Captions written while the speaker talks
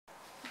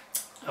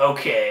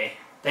Okay,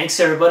 thanks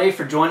everybody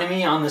for joining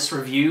me on this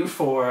review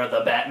for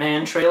the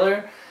Batman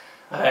trailer.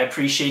 I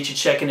appreciate you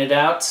checking it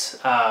out.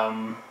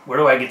 Where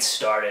do I get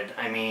started?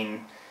 I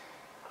mean,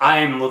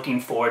 I'm looking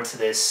forward to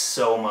this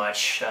so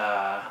much.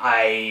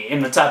 I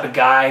am the type of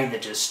guy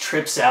that just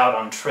trips out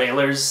on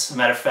trailers. As a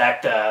matter of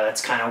fact,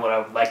 that's kind of what I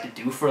would like to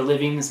do for a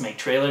living, is make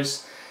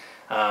trailers.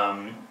 So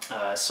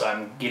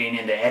I'm getting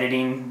into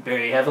editing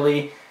very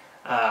heavily.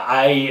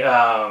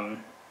 I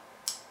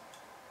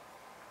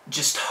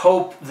just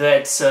hope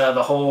that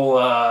the whole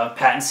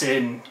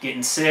Pattinson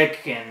getting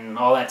sick and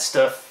all that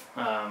stuff,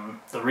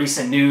 the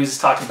recent news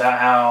talking about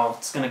how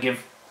it's going to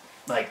give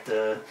like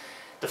the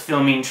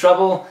filming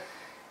trouble,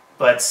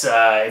 but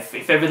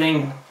if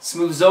everything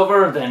smooths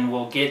over, then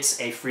we'll get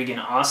a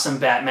freaking awesome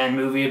Batman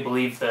movie. I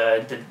believe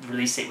the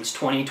release date was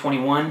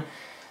 2021.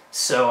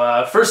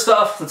 So first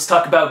off, let's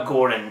talk about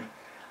Gordon.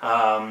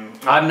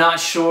 I'm not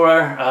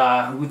sure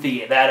who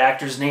that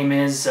actor's name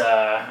is.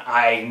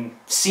 I've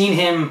seen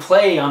him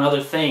play on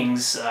other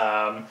things.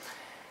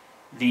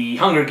 The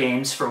Hunger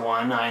Games, for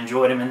one. I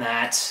enjoyed him in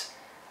that.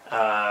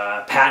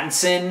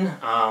 Pattinson.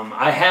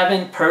 I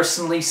haven't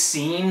personally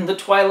seen The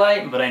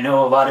Twilight, but I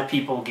know a lot of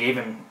people gave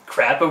him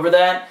crap over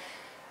that.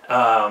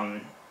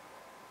 I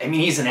mean,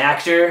 he's an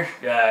actor.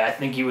 I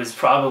think he was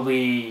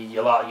probably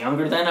a lot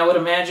younger then, I would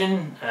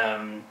imagine.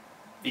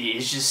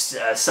 It's just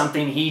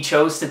something he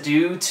chose to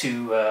do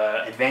to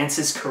advance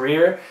his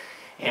career,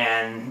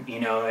 and you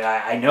know,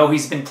 I know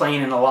he's been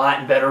playing in a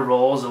lot better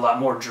roles, a lot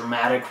more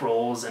dramatic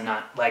roles, and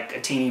not like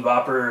a teeny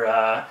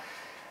bopper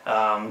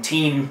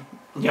teen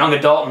young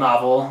adult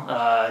novel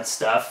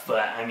stuff.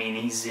 But I mean,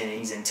 he's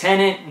in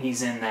Tenet.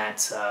 He's in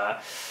that.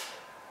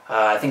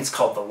 I think it's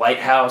called The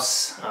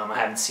Lighthouse. I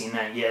haven't seen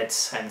that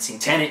yet. I haven't seen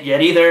Tenet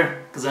yet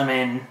either, because I'm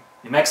in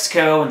New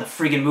Mexico and the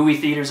friggin' movie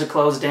theaters are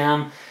closed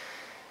down.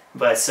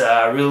 But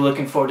really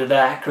looking forward to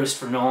that.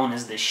 Christopher Nolan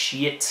is the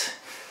shit.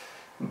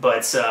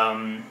 But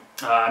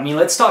I mean,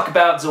 let's talk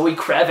about Zoe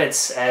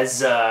Kravitz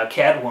as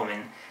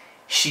Catwoman.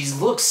 She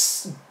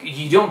looks,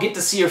 you don't get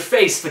to see her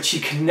face, but you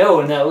can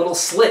know in that little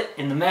slit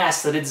in the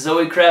mask that it's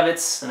Zoe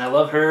Kravitz, and I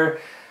love her.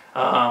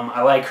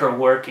 I like her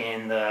work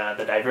in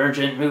the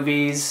Divergent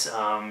movies.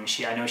 I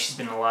know she's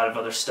been in a lot of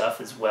other stuff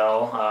as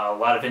well, a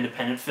lot of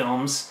independent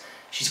films.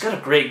 She's got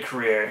a great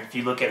career. If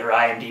you look at her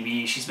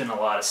IMDb, she's been in a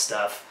lot of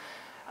stuff.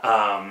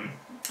 I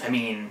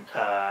mean,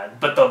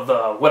 but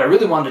what I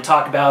really wanted to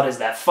talk about is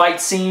that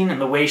fight scene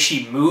and the way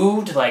she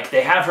moved. Like,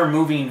 they have her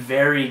moving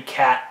very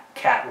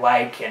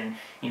cat-like and,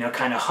 you know,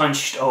 kind of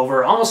hunched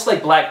over, almost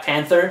like Black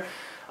Panther.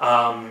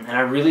 And I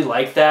really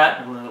like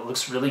that. It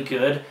looks really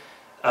good.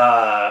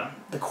 The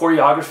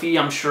choreography,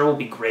 I'm sure, will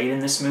be great in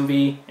this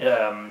movie.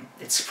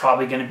 It's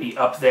probably going to be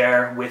up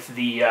there with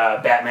the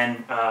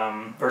Batman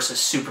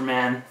versus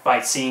Superman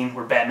fight scene,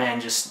 where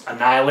Batman just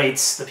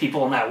annihilates the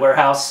people in that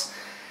warehouse.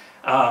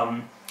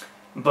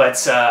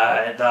 But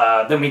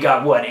then we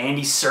got, what,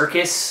 Andy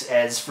Serkis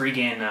as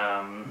freaking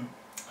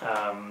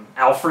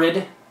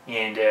Alfred,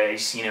 and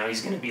you know,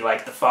 he's going to be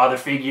like the father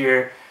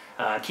figure,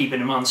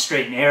 keeping him on the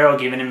straight and narrow,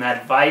 giving him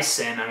that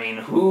advice. And I mean,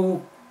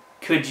 who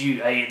could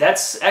you?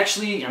 That's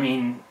actually, I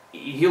mean,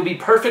 he'll be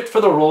perfect for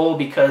the role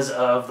because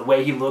of the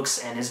way he looks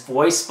and his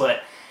voice.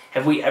 But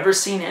have we ever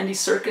seen Andy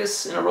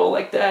Serkis in a role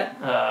like that?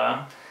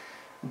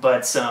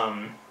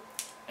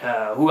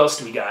 Who else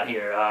do we got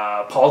here?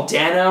 Paul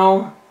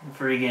Dano,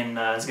 friggin'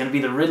 is going to be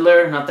the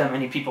Riddler. Not that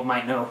many people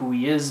might know who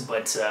he is,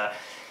 but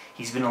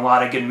he's been in a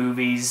lot of good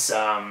movies,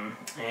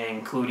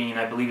 including,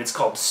 I believe it's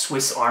called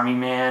Swiss Army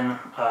Man.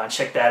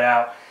 Check that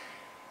out.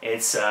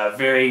 It's a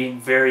very,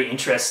 very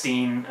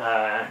interesting,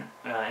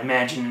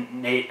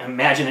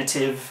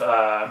 imaginative,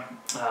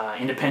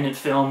 independent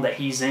film that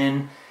he's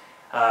in.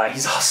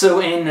 He's also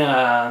in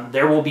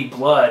There Will Be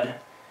Blood,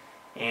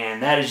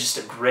 and that is just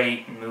a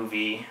great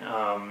movie.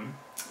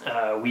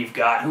 We've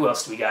got, who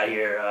else do we got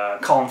here?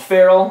 Colin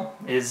Farrell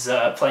is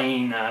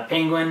playing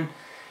Penguin.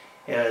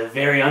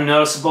 Very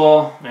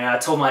unnoticeable. I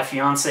told my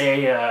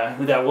fiance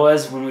who that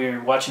was when we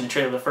were watching the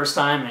trailer the first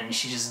time, and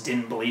she just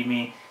didn't believe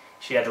me.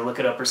 She had to look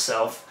it up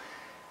herself.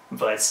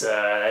 But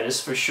that is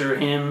for sure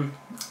him.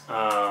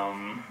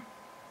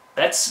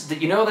 That's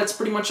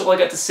pretty much all I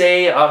got to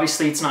say.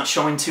 Obviously, it's not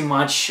showing too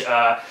much.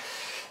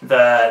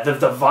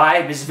 The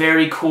vibe is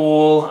very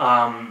cool.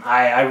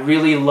 I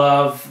really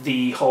love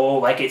the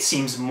whole, like, it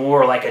seems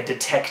more like a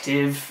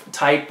detective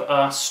type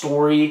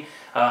story.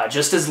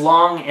 Just as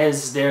long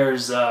as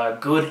there's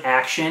good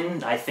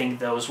action, I think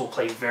those will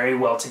play very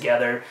well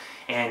together.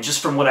 And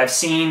just from what I've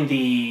seen,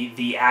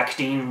 the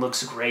acting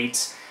looks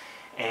great.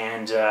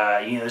 And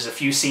you know, there's a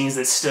few scenes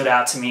that stood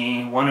out to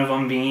me. One of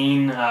them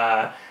being,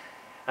 well,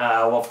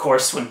 of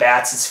course, when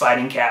Bats is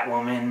fighting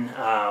Catwoman.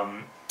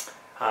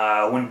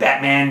 When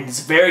Batman,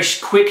 it's a very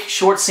quick,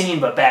 short scene,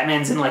 but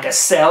Batman's in like a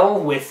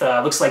cell with,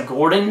 looks like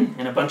Gordon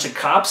and a bunch of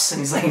cops, and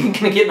he's like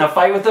gonna get in a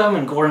fight with them,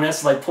 and Gordon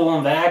has to like pull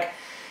him back.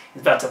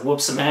 He's about to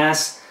whoop some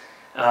ass.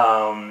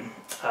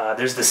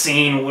 There's the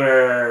scene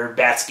where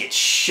Bats gets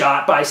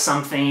shot by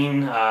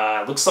something.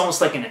 Looks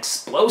almost like an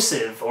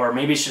explosive, or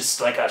maybe it's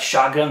just like a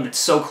shotgun that's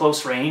so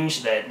close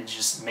range that it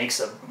just makes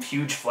a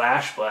huge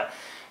flash, but I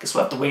guess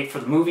we'll have to wait for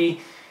the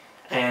movie.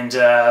 And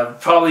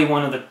probably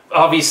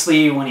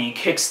obviously when he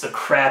kicks the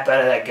crap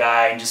out of that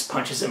guy and just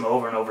punches him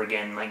over and over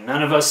again, like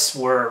none of us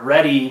were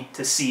ready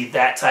to see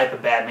that type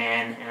of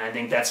Batman, and I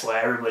think that's why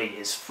everybody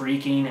is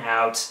freaking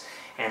out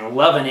and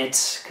loving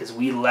it, because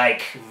we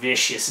like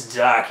vicious,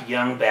 dark,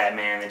 young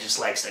Batman that just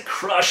likes to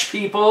crush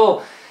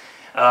people.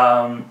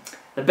 The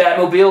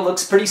Batmobile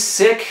looks pretty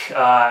sick.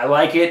 I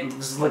like it.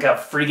 It's like a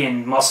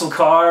friggin' muscle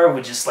car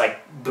with just like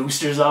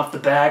boosters off the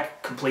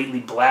back, completely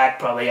black,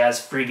 probably has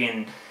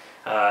friggin'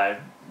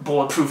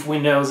 bulletproof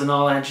windows and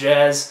all that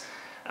jazz.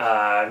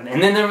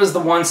 And then there was the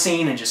one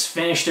scene that just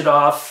finished it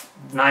off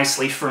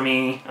nicely for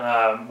me,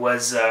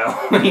 was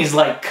when he's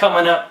like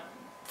coming up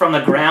from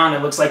the ground.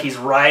 It looks like he's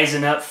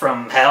rising up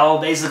from hell,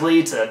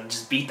 basically, to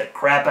just beat the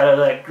crap out of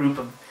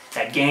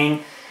that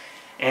gang.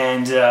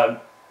 And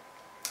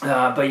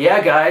but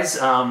yeah, guys,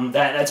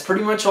 that's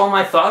pretty much all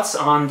my thoughts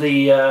on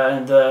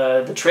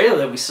the trailer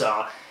that we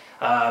saw.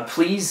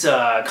 Please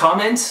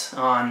comment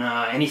on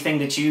anything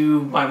that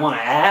you might want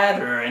to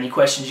add, or any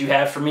questions you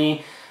have for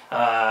me.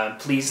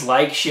 Please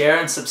like, share,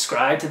 and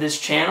subscribe to this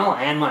channel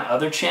and my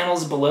other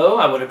channels below.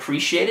 I would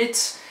appreciate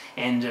it.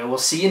 And we'll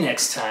see you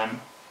next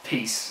time.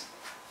 Peace.